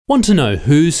Want to know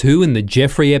who's who in the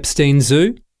Jeffrey Epstein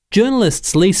Zoo?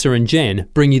 Journalists Lisa and Jen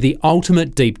bring you the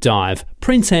ultimate deep dive.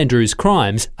 Prince Andrew's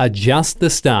crimes are just the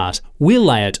start. We'll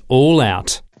lay it all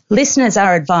out. Listeners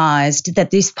are advised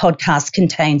that this podcast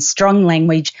contains strong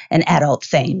language and adult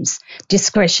themes.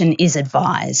 Discretion is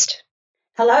advised.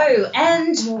 Hello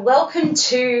and welcome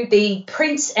to the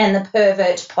Prince and the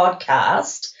Pervert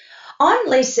podcast. I'm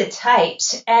Lisa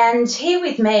Tate and here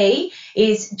with me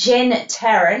is Jen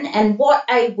Tarrant, and what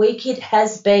a week it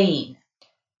has been.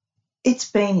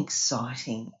 It's been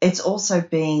exciting. It's also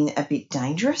been a bit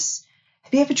dangerous.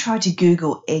 Have you ever tried to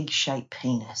Google egg-shaped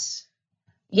penis?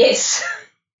 Yes.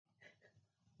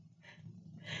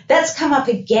 That's come up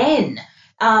again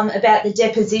about the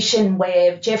deposition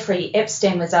where Jeffrey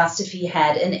Epstein was asked if he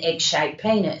had an egg-shaped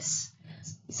penis.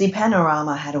 See,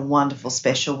 Panorama had a wonderful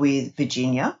special with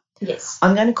Virginia. Yes.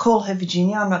 I'm going to call her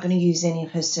Virginia. I'm not going to use any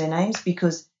of her surnames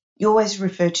because you always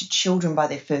refer to children by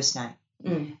their first name.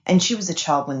 Mm. And she was a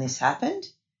child when this happened.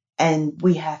 And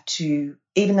we have to,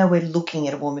 even though we're looking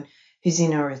at a woman who's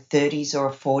in her 30s or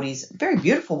her 40s, a very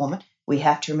beautiful woman, we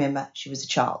have to remember she was a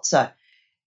child. So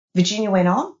Virginia went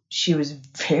on. She was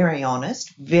very honest,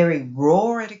 very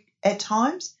raw at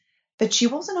times, but she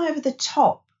wasn't over the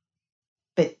top.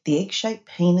 But the egg-shaped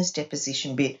penis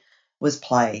deposition bit was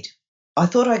played. I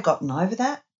thought I'd gotten over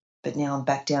that, but now I'm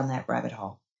back down that rabbit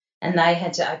hole. And they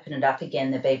had to open it up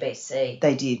again, the BBC.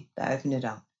 They did. They opened it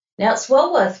up. Now, it's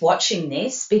well worth watching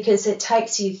this because it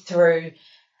takes you through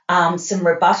some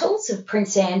rebuttals of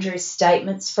Prince Andrew's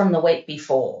statements from the week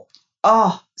before.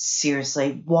 Oh,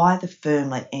 seriously, why the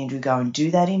firm let Andrew go and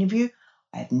do that interview?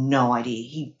 I have no idea.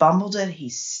 He bumbled it. He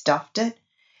stuffed it.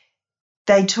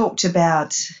 They talked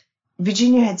about,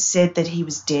 Virginia had said that he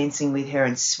was dancing with her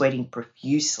and sweating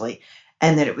profusely,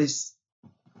 and that it was,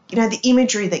 the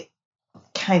imagery that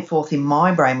came forth in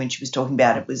my brain when she was talking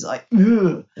about it was like,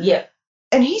 ugh. Yeah.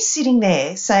 And he's sitting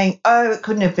there saying, oh, it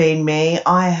couldn't have been me.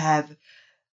 I have,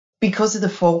 because of the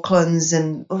Falklands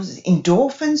and what was it,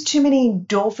 endorphins, too many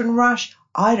endorphin rush,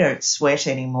 I don't sweat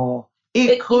anymore.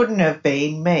 It couldn't have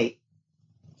been me.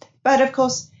 But, of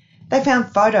course, they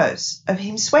found photos of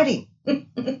him sweating.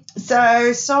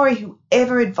 So, sorry,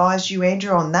 whoever advised you,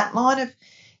 Andrew, on that line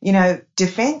of,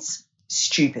 defence,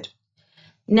 stupid.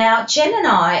 Now, Jen and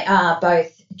I are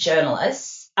both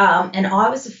journalists, and I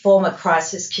was a former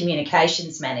crisis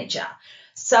communications manager.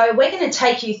 So we're going to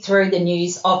take you through the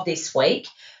news of this week.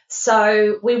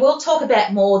 So we will talk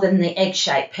about more than the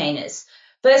egg-shaped penis.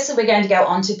 Firstly, we're going to go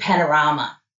on to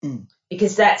Panorama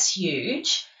because that's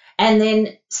huge. And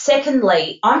then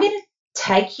secondly, I'm going to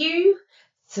take you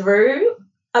through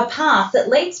a path that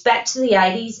leads back to the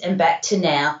 80s and back to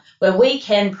now, where we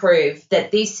can prove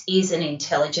that this is an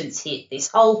intelligence hit, this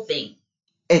whole thing.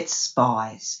 It's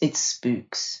spies. It's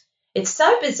spooks. It's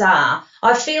so bizarre.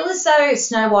 I feel as though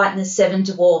Snow White and the Seven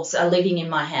Dwarfs are living in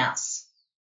my house.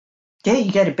 Yeah,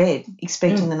 you go to bed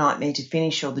expecting the nightmare to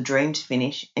finish or the dream to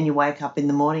finish, and you wake up in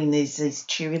the morning and there's these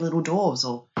cheery little dwarves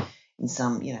or in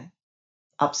some,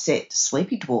 upset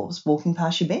sleepy dwarves walking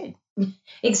past your bed.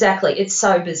 Exactly. It's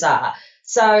so bizarre.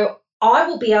 So I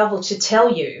will be able to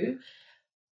tell you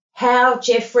how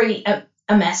Jeffrey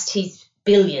amassed his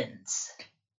billions.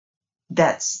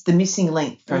 That's the missing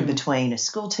link from between a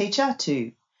school teacher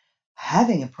to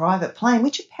having a private plane,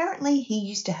 which apparently he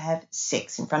used to have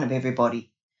sex in front of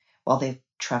everybody while they're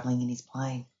travelling in his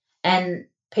plane. And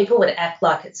people would act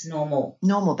like it's normal.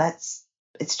 Normal.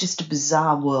 It's just a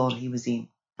bizarre world he was in.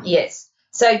 Yes.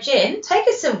 So, Jen, take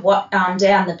us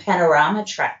down the Panorama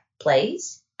track,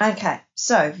 please. Okay,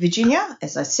 so Virginia,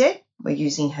 as I said, we're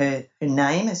using her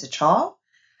name as a child.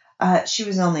 She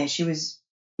was on there. She was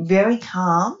very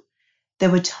calm.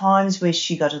 There were times where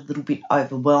she got a little bit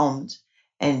overwhelmed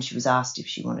and she was asked if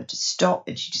she wanted to stop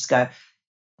and she'd just go,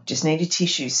 just need a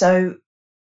tissue. So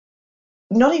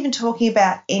not even talking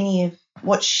about any of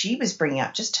what she was bringing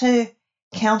up, just her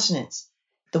countenance,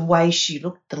 the way she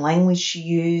looked, the language she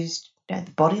used,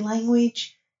 the body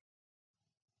language.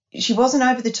 She wasn't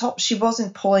over the top. She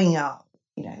wasn't pulling up,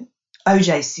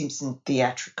 O.J. Simpson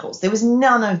theatricals. There was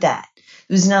none of that.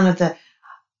 There was none of the,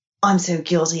 I'm so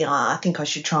guilty, I think I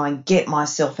should try and get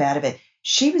myself out of it.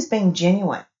 She was being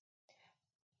genuine.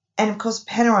 And, of course,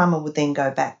 Panorama would then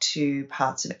go back to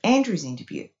parts of Andrew's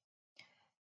interview.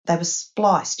 They were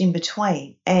spliced in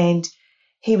between and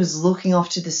he was looking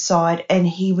off to the side and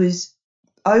he was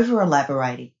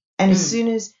over-elaborating. And as soon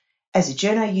as a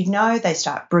journo, they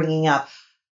start bringing up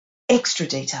extra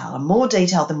detail and more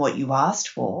detail than what you asked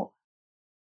for,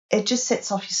 it just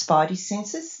sets off your spidey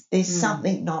senses. There's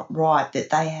something not right, that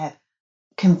they have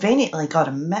conveniently got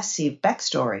a massive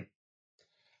backstory.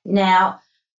 Now,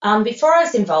 Before I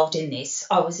was involved in this,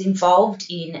 I was involved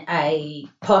in a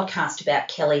podcast about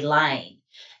Ghislaine,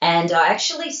 and I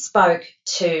actually spoke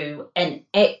to an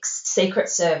ex-Secret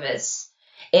Service,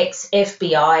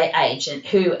 ex-FBI agent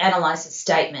who analyses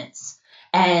statements,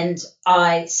 and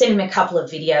I sent him a couple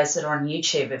of videos that are on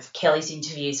YouTube of Kelly's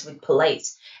interviews with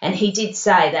police, and he did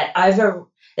say that over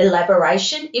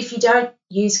elaboration, if you don't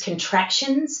use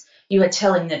contractions, you are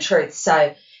telling the truth.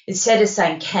 So instead of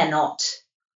saying cannot,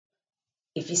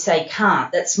 if you say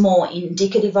can't, that's more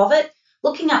indicative of it.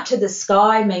 Looking up to the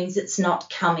sky means it's not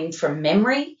coming from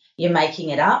memory, you're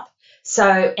making it up. So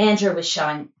Andrew was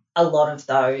showing a lot of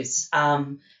those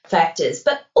factors.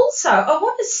 But also, I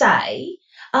want to say,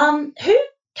 who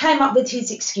came up with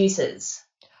his excuses?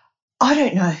 I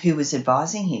don't know who was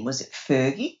advising him. Was it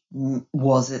Fergie?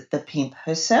 Was it the pimp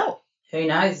herself? Who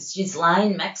knows?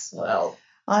 Ghislaine, Maxwell.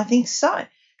 I think so.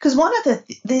 Because one of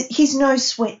his no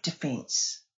sweat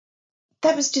defence,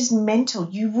 that was just mental.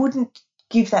 You wouldn't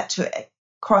give that to a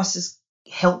crisis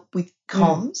help with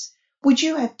comms. Would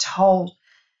you have told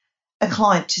a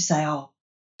client to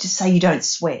say you don't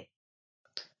sweat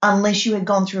unless you had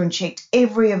gone through and checked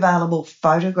every available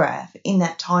photograph in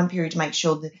that time period to make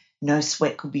sure that no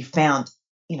sweat could be found,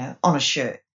 on a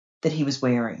shirt that he was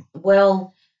wearing?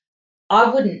 Well, I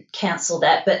wouldn't counsel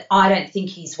that, but I don't think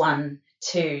he's one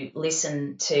to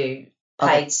listen to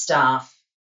paid staff.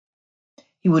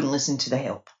 He wouldn't listen to the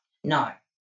help. No.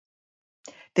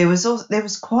 There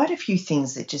was quite a few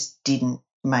things that just didn't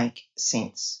make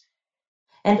sense.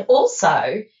 And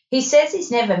also, he says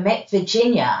he's never met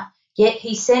Virginia, yet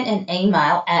he sent an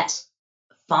email at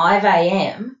 5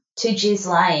 a.m. to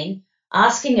Ghislaine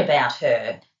asking about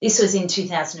her. This was in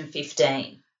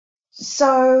 2015.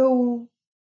 So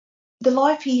the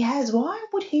life he has, why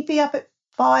would he be up at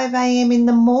 5 a.m. in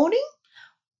the morning?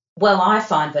 Well, I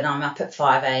find when I'm up at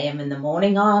 5 a.m. in the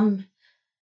morning, I'm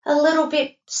a little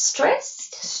bit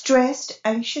stressed. Stressed,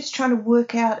 anxious, trying to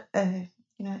work out, an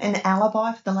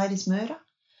alibi for the latest murder.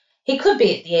 He could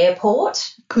be at the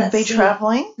airport. Could be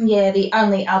travelling. The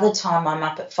only other time I'm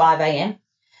up at 5 a.m.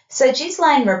 So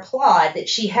Ghislaine replied that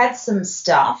she had some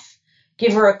stuff.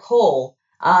 Give her a call.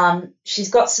 She's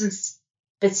got some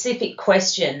specific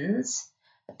questions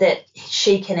that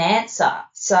she can answer.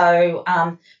 So,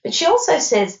 but she also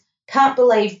says, can't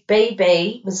believe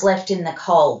BB was left in the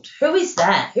cold. Who is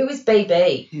that? Who is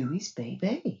BB? Who is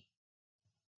BB?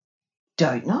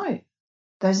 Don't know.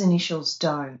 Those initials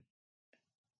don't.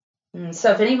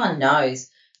 So if anyone knows,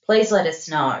 please let us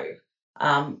know.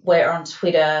 We're on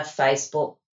Twitter,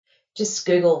 Facebook. Just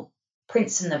Google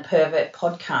Prince and the Pervert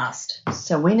podcast.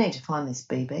 So we need to find this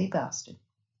BB bastard.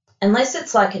 Unless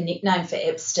it's like a nickname for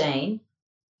Epstein.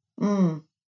 Well,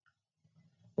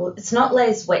 it's not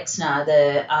Les Wexner,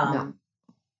 No.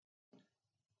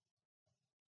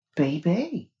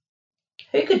 BB.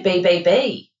 Who could BB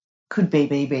be? Could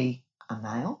BB be a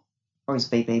male, or is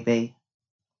BB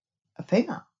a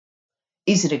female?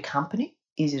 Is it a company?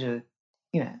 Is it a,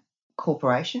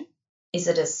 corporation? Is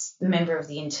it a member of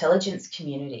the intelligence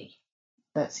community?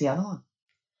 That's the other one.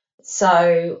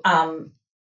 So,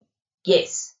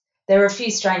 yes, there are a few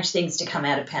strange things to come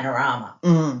out of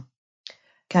Panorama.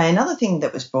 Okay, another thing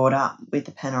that was brought up with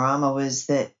the Panorama was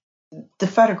that the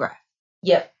photograph.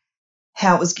 Yep.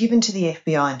 How it was given to the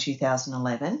FBI in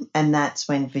 2011, and that's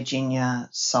when Virginia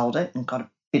sold it and got a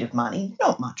bit of money.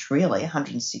 Not much really,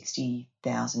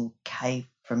 160,000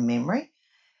 from memory.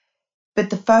 But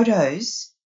the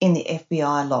photos in the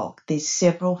FBI log, there's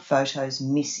several photos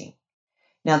missing.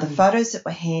 Now, the photos that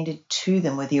were handed to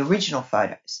them were the original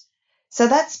photos. So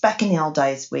that's back in the old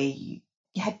days where you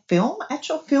had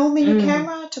actual film in your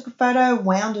camera, took a photo,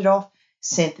 wound it off,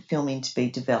 sent the film in to be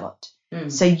developed.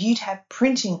 So you'd have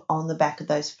printing on the back of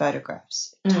those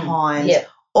photographs, times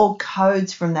or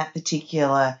codes from that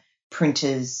particular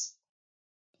printer's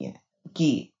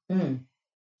gear.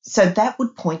 So that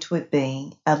would point to it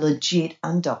being a legit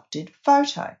undoctored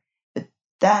photo. But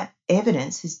that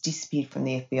evidence has disappeared from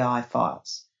the FBI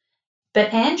files.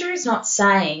 But Andrew's not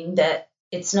saying that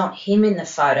it's not him in the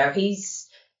photo. He's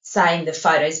saying the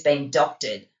photo's been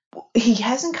doctored. He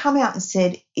hasn't come out and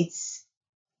said it's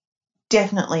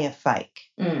definitely a fake.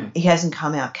 He hasn't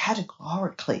come out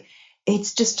categorically.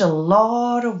 It's just a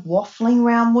lot of waffling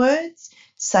around words.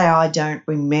 Say, I don't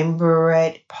remember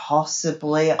it,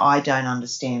 possibly, I don't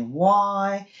understand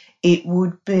why it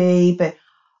would be, but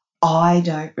I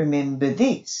don't remember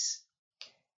this.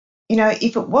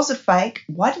 If it was a fake,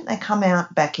 why didn't they come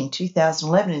out back in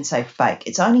 2011 and say fake?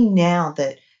 It's only now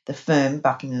that the firm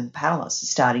Buckingham Palace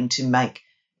is starting to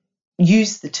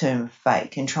use the term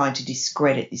fake and trying to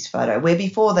discredit this photo, where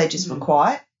before they just were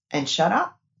quiet and shut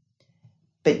up.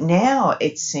 But now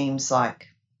it seems like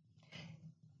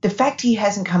the fact he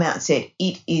hasn't come out and said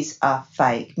it is a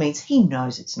fake means he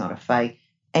knows it's not a fake,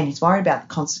 and he's worried about the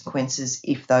consequences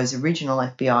if those original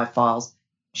FBI files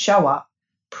show up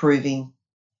proving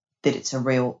that it's a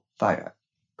real photo.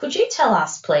 Could you tell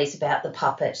us, please, about the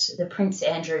puppet, the Prince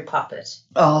Andrew puppet?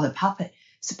 Oh, the puppet.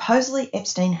 Supposedly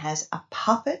Epstein has a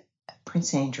puppet,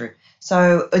 Prince Andrew.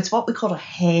 So it's what we call a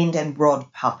hand and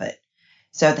rod puppet.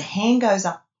 So the hand goes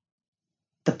up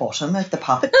the bottom of the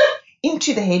puppet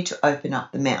into the head to open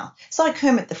up the mouth. It's like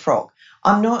Kermit the Frog.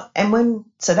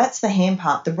 So that's the hand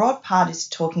part. The rod part is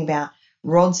talking about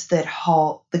rods that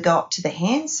go up to the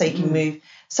hands so you can move.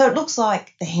 So it looks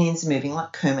like the hands are moving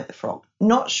like Kermit the Frog.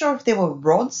 Not sure if there were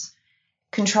rods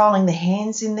controlling the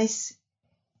hands in this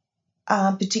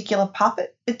particular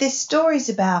puppet, but there's stories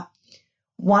about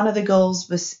one of the girls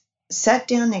was sat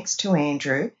down next to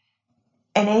Andrew,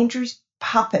 and Andrew's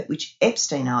puppet, which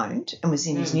Epstein owned and was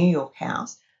in his New York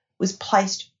house, was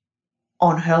placed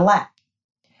on her lap.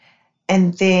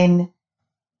 And then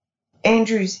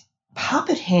Andrew's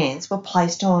puppet hands were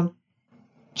placed on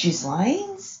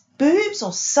Ghislaine's boobs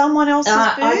or someone else's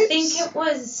boobs. I think it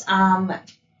was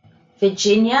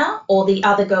Virginia or the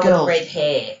other girl with red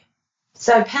hair.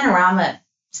 So Panorama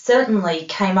certainly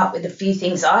came up with a few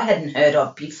things I hadn't heard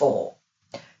of before.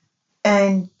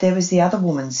 And there was the other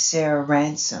woman, Sarah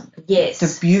Ransom. Yes.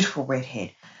 The beautiful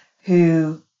redhead,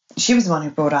 she was the one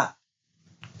who brought up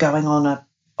going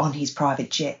on his private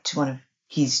jet to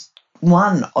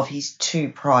one of his two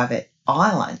private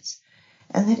islands,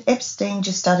 and that Epstein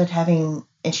just started having,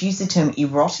 and she used the term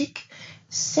erotic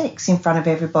sex in front of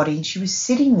everybody, and she was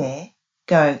sitting there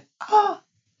going, oh,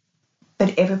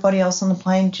 but everybody else on the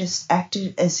plane just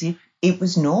acted as if it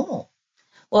was normal.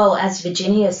 Well, as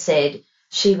Virginia said,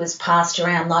 she was passed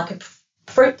around like a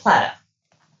fruit platter.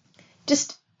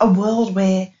 Just a world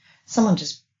where someone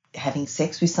just having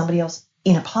sex with somebody else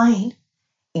in a plane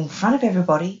in front of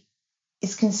everybody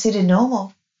is considered normal.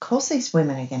 Of course these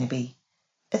women are going to be.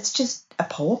 It's just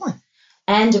appalling.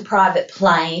 And a private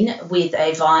plane with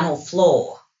a vinyl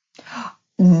floor.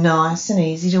 Nice and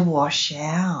easy to wash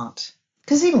out.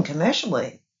 Because even commercial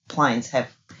planes have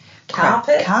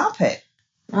carpet.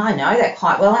 I know that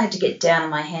quite well. I had to get down on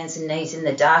my hands and knees in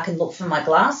the dark and look for my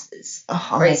glasses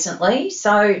recently.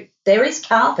 So there is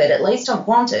carpet, at least on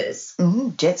Qantas.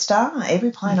 Jetstar,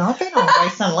 every plane I've been on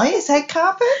recently has had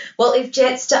carpet. Well, if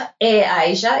Air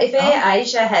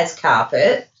Asia has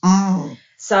carpet,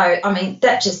 so, I mean,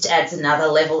 that just adds another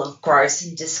level of gross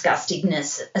and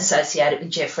disgustingness associated with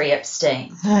Jeffrey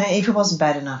Epstein. If it wasn't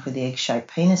bad enough with the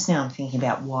egg-shaped penis, now I'm thinking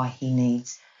about why he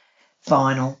needs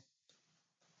vinyl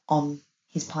on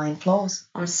his plane floors.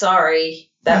 I'm sorry,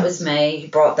 that was me who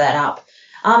brought that up.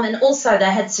 And also they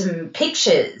had some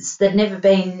pictures that had never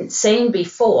been seen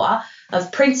before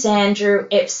of Prince Andrew,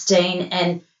 Epstein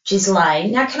and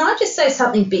Ghislaine. Now, can I just say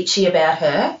something bitchy about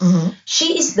her?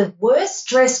 She is the worst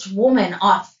dressed woman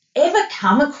I've ever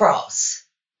come across.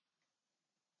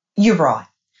 You're right.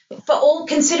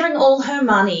 Considering all her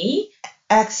money.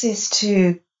 Access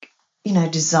to,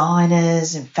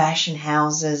 designers and fashion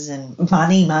houses and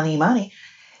money.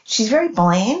 She's very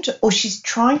bland, or she's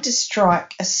trying to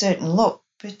strike a certain look,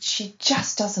 but she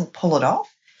just doesn't pull it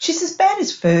off. She's as bad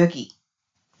as Fergie.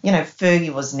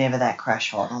 Fergie was never that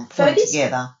crash hot on Put It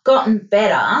Together. Gotten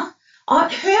better.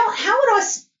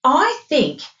 I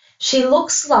think she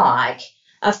looks like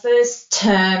a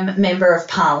first-term member of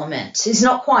Parliament who's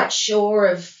not quite sure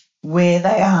of where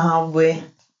they are,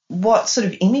 what sort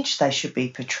of image they should be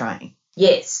portraying.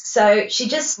 Yes, so she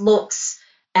just looks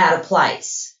out of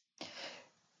place.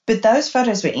 But those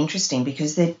photos were interesting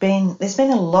because there's been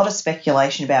a lot of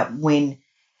speculation about when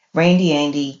Randy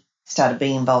Andy started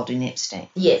being involved in Epstein.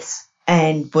 Yes.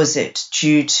 And was it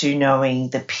due to knowing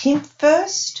the pimp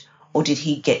first, or did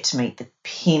he get to meet the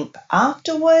pimp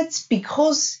afterwards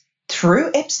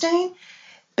through Epstein?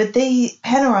 But the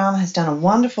Panorama has done a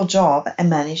wonderful job and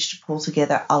managed to pull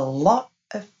together a lot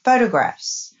of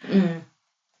photographs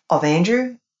of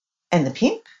Andrew and the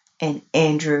pimp and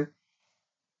Andrew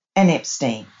and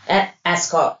Epstein. At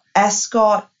Ascot.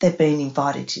 They've been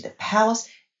invited to the palace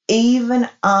even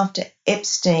after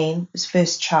Epstein was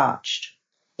first charged.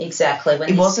 Exactly,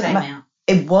 when this came out.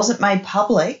 It wasn't made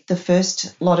public, the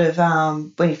first lot of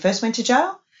when he first went to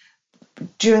jail.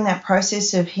 During that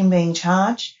process of him being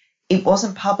charged, it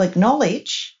wasn't public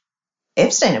knowledge.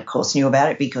 Epstein, of course, knew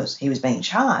about it because he was being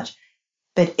charged.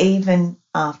 But even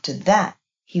after that,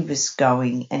 he was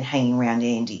going and hanging around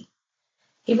Andy.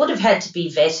 He would have had to be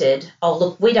vetted. Oh,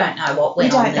 look, we don't know what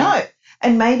went on there. We don't know.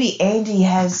 And maybe Andy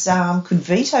could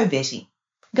veto vetting.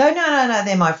 Go, no,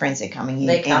 they're my friends. They're coming in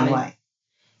anyway.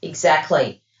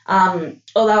 Exactly.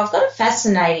 Although I've got a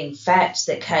fascinating fact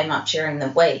that came up during the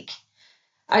week.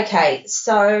 Okay,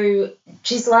 so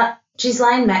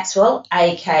Ghislaine Maxwell,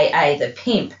 a.k.a. the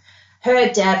pimp, her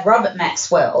dad, Robert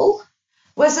Maxwell,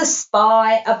 was a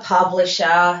spy, a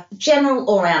publisher, general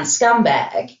all-round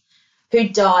scumbag who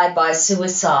died by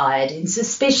suicide in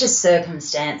suspicious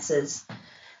circumstances.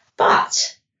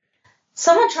 But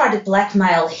someone tried to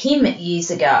blackmail him years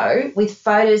ago with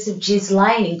photos of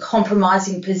Ghislaine in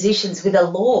compromising positions with a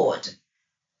lord.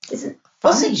 Isn't it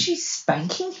funny? Wasn't she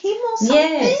spanking him or something?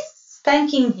 Yes,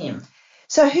 spanking him.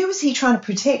 So who was he trying to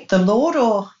protect, the Lord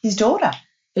or his daughter?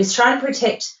 He was trying to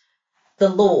protect the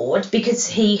Lord because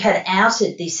he had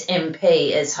outed this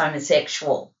MP as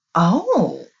homosexual.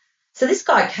 Oh. So this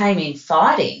guy came in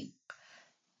fighting.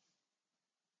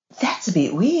 That's a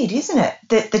bit weird, isn't it?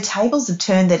 The tables have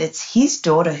turned that it's his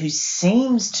daughter who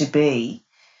seems to be,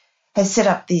 has set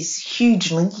up this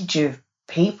huge linkage of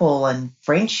people and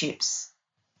friendships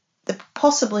that are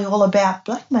possibly all about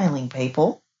blackmailing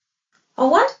people. I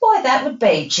wonder why that would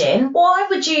be, Jen. Why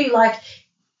would you,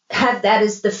 have that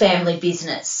as the family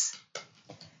business?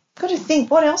 Got to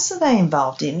think, what else are they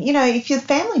involved in? You know, if your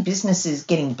family business is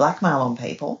getting blackmail on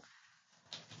people,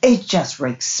 it just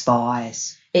reeks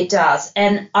spies. It does.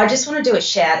 And I just want to do a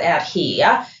shout out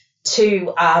here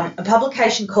to a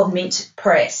publication called Mint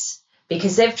Press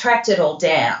because they've tracked it all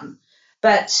down.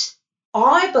 But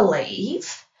I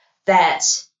believe that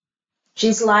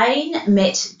Ghislaine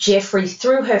met Jeffrey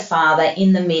through her father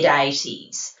in the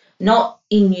mid-80s, not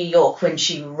in New York when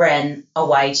she ran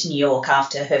away to New York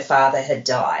after her father had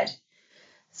died.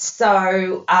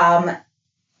 So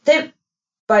they're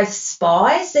both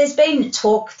spies. There's been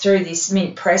talk through this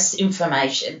Mint Press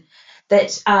information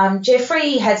that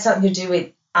Jeffrey had something to do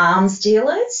with arms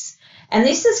dealers, and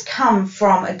this has come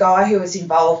from a guy who was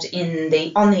involved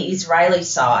on the Israeli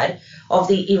side of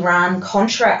the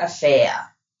Iran-Contra affair.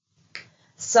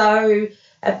 So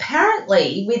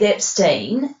apparently with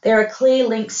Epstein, there are clear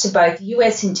links to both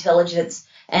US intelligence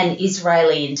and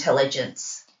Israeli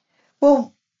intelligence.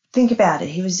 Well, think about it.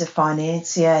 He was a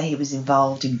financier. He was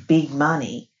involved in big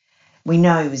money. We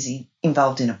know he was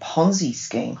involved in a Ponzi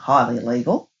scheme, highly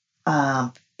illegal.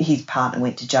 His partner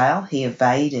went to jail. He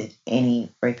evaded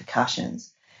any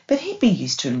repercussions. But he'd be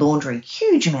used to laundering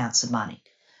huge amounts of money.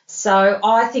 So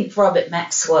I think Robert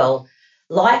Maxwell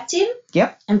liked him.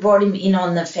 Yep. And brought him in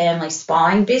on the family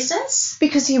spying business.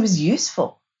 Because he was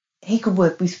useful. He could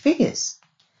work with figures.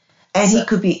 And he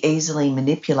could be easily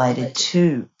manipulated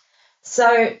too.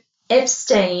 So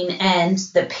Epstein and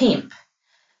the pimp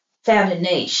found a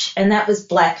niche, and that was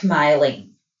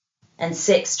blackmailing and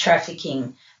sex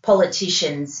trafficking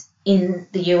politicians in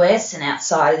the US and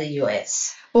outside of the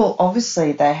US. Well,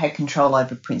 obviously they had control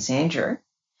over Prince Andrew.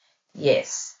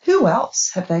 Yes. Who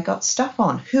else have they got stuff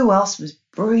on? Who else was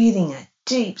breathing a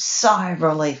deep sigh of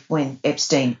relief when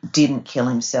Epstein didn't kill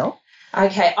himself?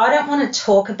 Okay, I don't want to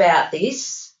talk about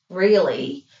this,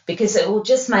 really, because it will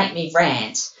just make me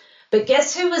rant. But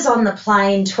guess who was on the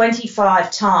plane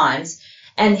 25 times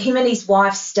and him and his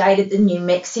wife stayed at the New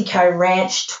Mexico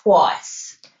ranch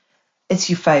twice? It's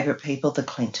your favourite people, the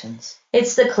Clintons.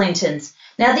 It's the Clintons.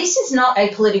 Now, this is not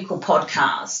a political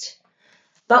podcast,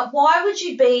 but why would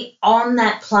you be on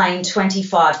that plane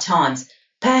 25 times?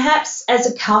 Perhaps as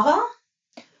a cover?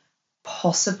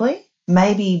 Possibly.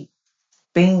 Maybe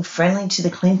being friendly to the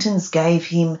Clintons gave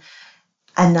him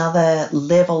another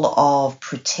level of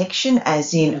protection,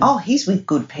 as in, he's with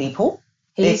good people,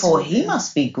 therefore he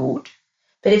must be good.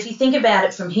 But if you think about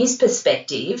it from his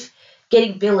perspective,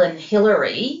 getting Bill and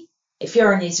Hillary, if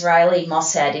you're an Israeli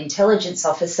Mossad intelligence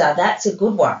officer, that's a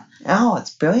good one. Oh,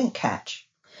 it's a brilliant catch.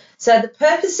 So the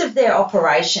purpose of their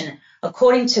operation,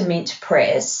 according to Mint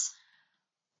Press,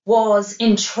 was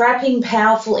entrapping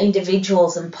powerful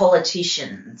individuals and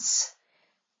politicians.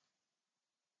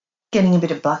 Getting a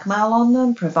bit of blackmail on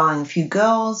them, providing a few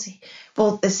girls.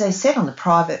 Well, as they said on the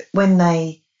private, when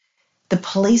the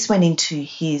police went into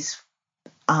his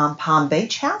Palm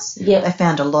Beach house, they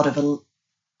found a lot of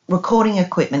recording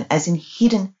equipment, as in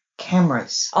hidden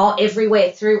cameras. Oh,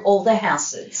 everywhere through all the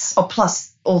houses. Oh,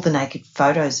 plus all the naked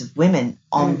photos of women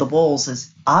on the walls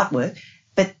as artwork,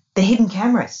 but the hidden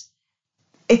cameras.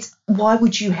 Why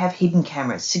would you have hidden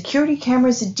cameras? Security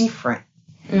cameras are different.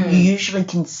 You usually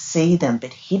can see them,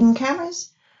 but hidden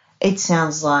cameras, it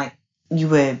sounds like you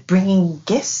were bringing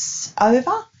guests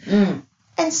over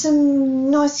and some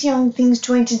nice young things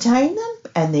to entertain them,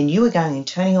 and then you were going and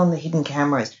turning on the hidden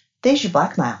cameras. There's your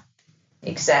blackmail.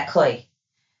 Exactly.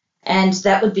 And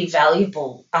that would be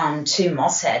valuable to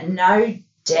Mossad, no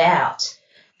doubt.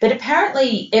 But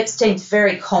apparently Epstein's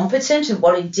very competent in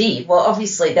what he did. Well,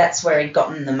 obviously that's where he'd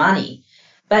gotten the money.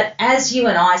 But as you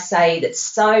and I say, that's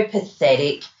so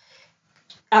pathetic.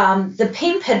 The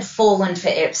pimp had fallen for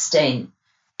Epstein,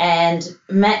 and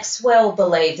Maxwell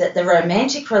believed that the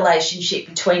romantic relationship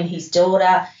between his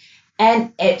daughter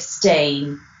and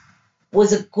Epstein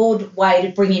was a good way to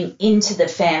bring him into the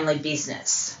family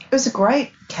business. It was a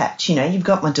great catch. You've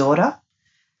got my daughter.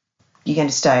 You're going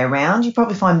to stay around. You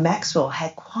probably find Maxwell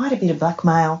had quite a bit of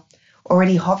blackmail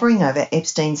already hovering over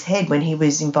Epstein's head when he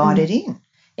was invited in.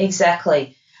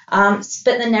 Exactly. But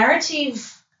the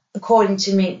narrative, according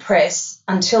to Mint Press,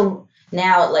 until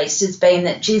now at least, has been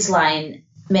that Ghislaine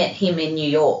met him in New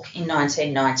York in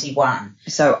 1991.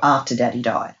 So after Daddy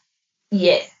died.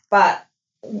 Yeah, but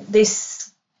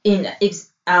this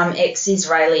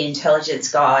ex-Israeli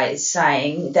intelligence guy is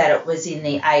saying that it was in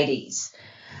the 80s.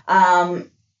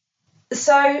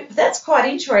 So that's quite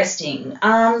interesting.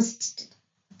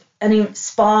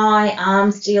 Spy,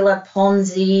 arms dealer,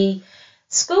 Ponzi,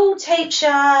 school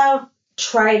teacher,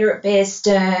 trader at Bear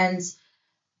Stearns.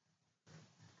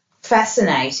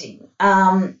 Fascinating.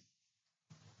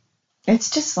 It's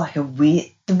just like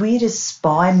the weirdest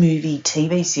spy movie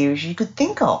TV series you could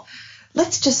think of.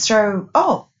 Let's just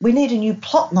we need a new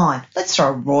plot line. Let's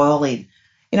throw Royal in.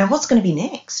 What's going to be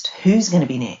next? Who's going to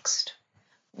be next?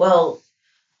 Well,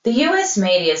 the US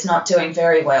media is not doing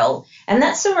very well, and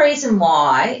that's the reason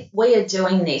why we are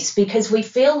doing this, because we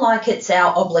feel like it's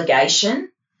our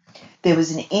obligation. There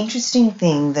was an interesting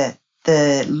thing that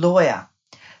the lawyer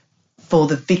for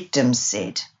the victim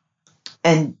said,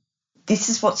 and this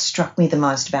is what struck me the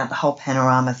most about the whole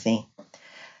Panorama thing.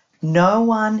 No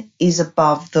one is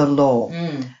above the law,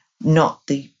 not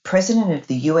the president of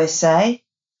the USA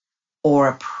or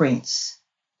a prince.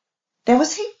 Now,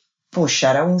 was he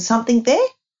foreshadowing something there?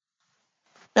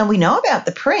 Now, we know about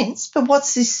the prince, but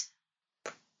what's this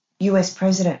US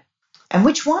president? And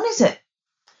which one is it?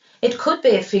 It could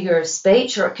be a figure of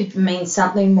speech, or it could mean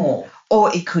something more.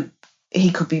 Or he could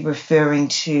be referring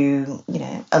to,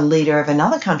 a leader of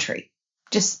another country.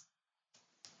 Just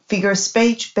figure of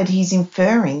speech, but he's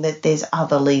inferring that there's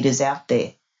other leaders out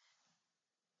there.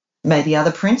 Maybe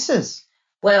other princes.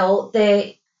 Well,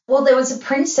 there was a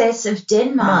princess of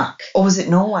Denmark. Or was it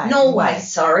Norway? Norway,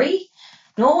 sorry.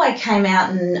 Norway came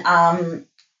out and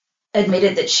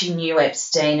admitted that she knew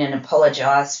Epstein and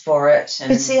apologised for it.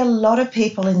 But see, a lot of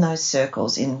people in those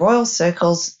circles, in royal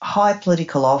circles, high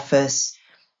political office,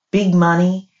 big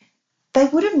money, they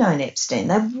would have known Epstein.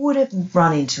 They would have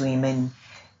run into him in,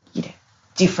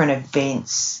 different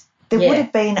events. There would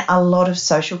have been a lot of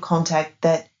social contact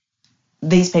that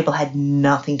these people had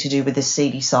nothing to do with the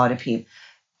seedy side of him.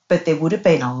 But there would have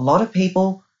been a lot of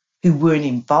people who weren't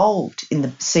involved in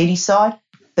the seedy side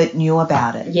but knew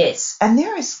about it. Yes. And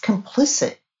they're as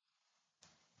complicit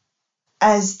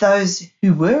as those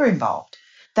who were involved.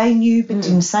 They knew but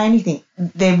didn't say anything.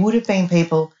 There would have been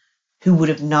people who would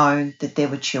have known that there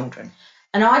were children.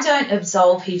 And I don't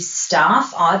absolve his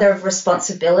staff either of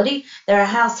responsibility. There are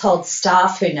household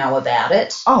staff who know about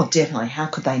it. Oh, definitely. How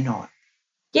could they not?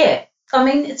 Yeah. I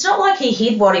mean, it's not like he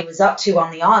hid what he was up to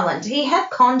on the island. He had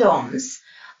condoms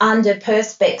under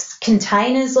Perspex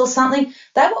containers or something.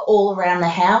 They were all around the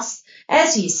house.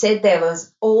 As you said, there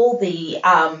was all the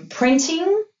prints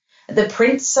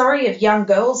of young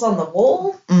girls on the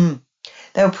wall.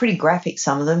 They were pretty graphic,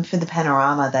 some of them. For the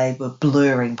Panorama, they were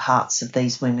blurring parts of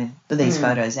these women, these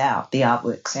photos out, the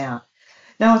artworks out.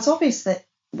 Now, it's obvious that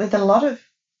with a lot of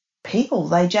people,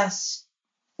 they just,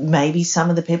 maybe some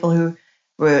of the people who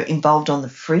were involved on the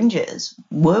fringes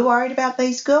were worried about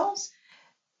these girls,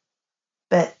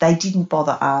 but they didn't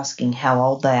bother asking how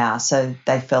old they are, so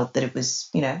they felt that it was,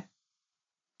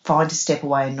 fine to step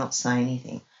away and not say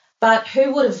anything. But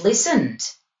who would have listened?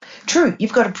 True,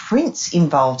 you've got a prince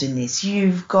involved in this.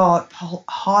 You've got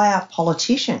higher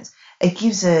politicians. It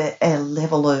gives a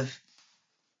level of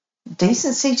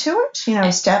decency to it,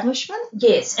 establishment.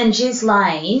 Yes, and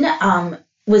Ghislaine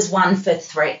was one for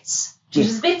threats. She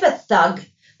was a bit of a thug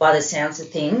by the sounds of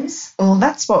things. Well,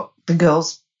 that's what the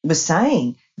girls were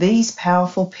saying. These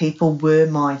powerful people were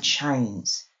my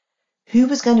chains. Who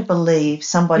was going to believe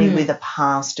somebody with a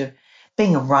past of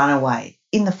being a runaway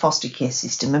in the foster care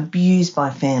system, abused by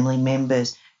family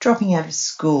members, dropping out of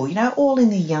school, all in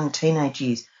their young teenage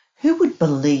years? Who would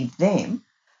believe them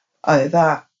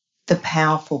over the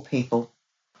powerful people?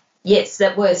 Yes,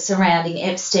 that were surrounding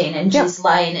Epstein and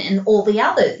Ghislaine and all the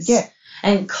others. Yeah.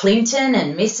 And Clinton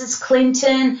and Mrs.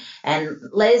 Clinton and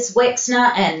Les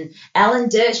Wexner and Alan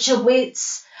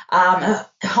Dershowitz, a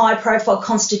high-profile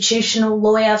constitutional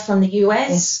lawyer from the US.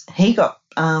 Yes, he got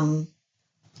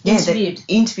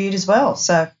interviewed as well.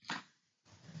 So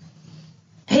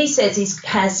he says he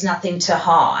has nothing to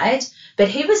hide, but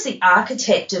he was the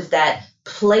architect of that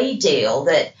plea deal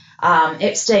that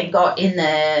Epstein got in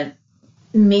the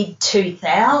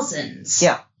mid-2000s.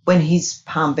 Yeah, when his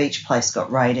Palm Beach place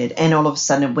got raided, and all of a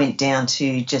sudden it went down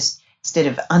to just, instead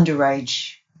of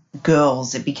underage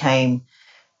girls, it became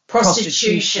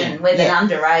prostitution with an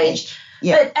underage.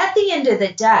 Yeah. But at the end of the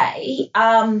day,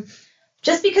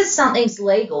 just because something's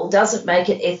legal doesn't make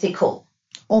it ethical.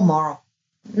 Or moral.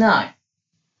 No.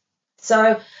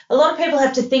 So a lot of people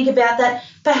have to think about that.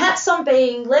 Perhaps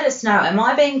let us know, am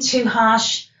I being too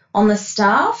harsh on the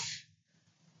staff?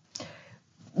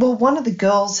 Well, one of the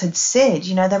girls had said,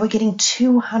 they were getting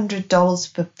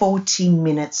 $200 for 40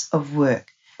 minutes of work.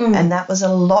 And that was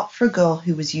a lot for a girl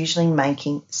who was usually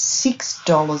making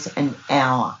 $6 an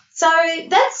hour. So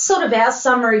that's sort of our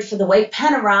summary for the week.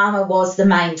 Panorama was the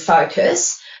main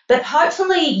focus, but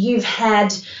hopefully you've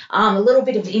had a little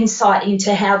bit of insight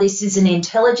into how this is an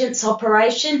intelligence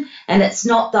operation and it's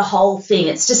not the whole thing.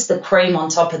 It's just the cream on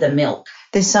top of the milk.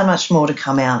 There's so much more to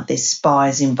come out. There's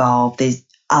spies involved. There's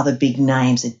other big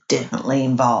names that are definitely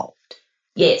involved.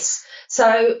 Yes.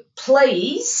 So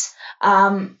please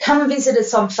come and visit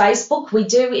us on Facebook. We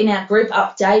do in our group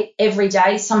update every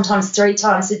day, sometimes 3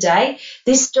 times a day.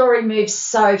 This story moves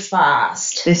so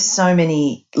fast. There's so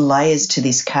many layers to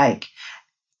this cake,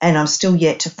 and I'm still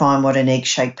yet to find what an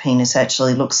egg-shaped penis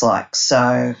actually looks like.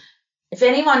 So if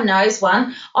anyone knows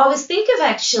one, I was thinking of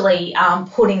actually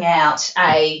putting out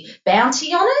a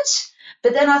bounty on it,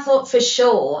 but then I thought for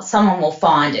sure someone will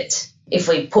find it if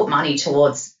we put money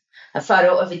towards a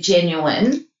photo of a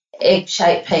genuine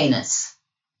egg-shaped penis.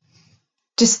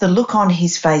 Just the look on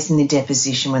his face in the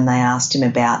deposition when they asked him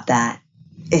about that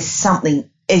is something.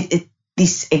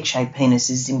 This egg-shaped penis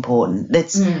is important.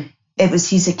 It was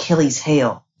his Achilles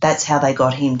heel. That's how they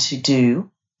got him to do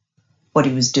what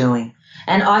he was doing.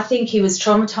 And I think he was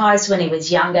traumatised when he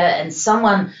was younger and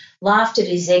someone laughed at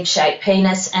his egg-shaped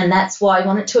penis and that's why he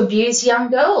wanted to abuse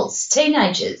young girls,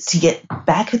 teenagers. To get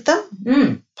back at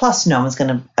them? Plus no one's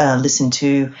going to listen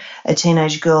to a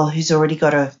teenage girl who's already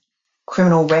got a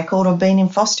criminal record or been in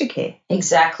foster care.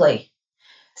 Exactly.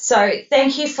 So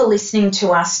thank you for listening to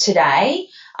us today.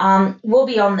 We'll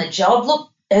be on the job.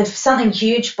 Look, if something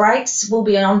huge breaks, we'll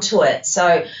be onto it.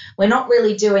 So we're not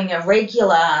really doing a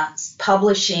regular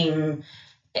publishing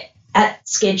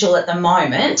schedule at the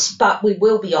moment, but we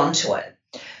will be onto it.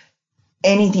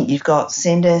 Anything you've got,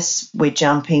 send us. We're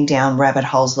jumping down rabbit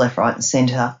holes left, right and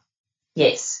centre.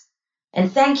 Yes.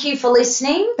 And thank you for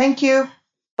listening. Thank you.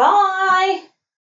 Bye.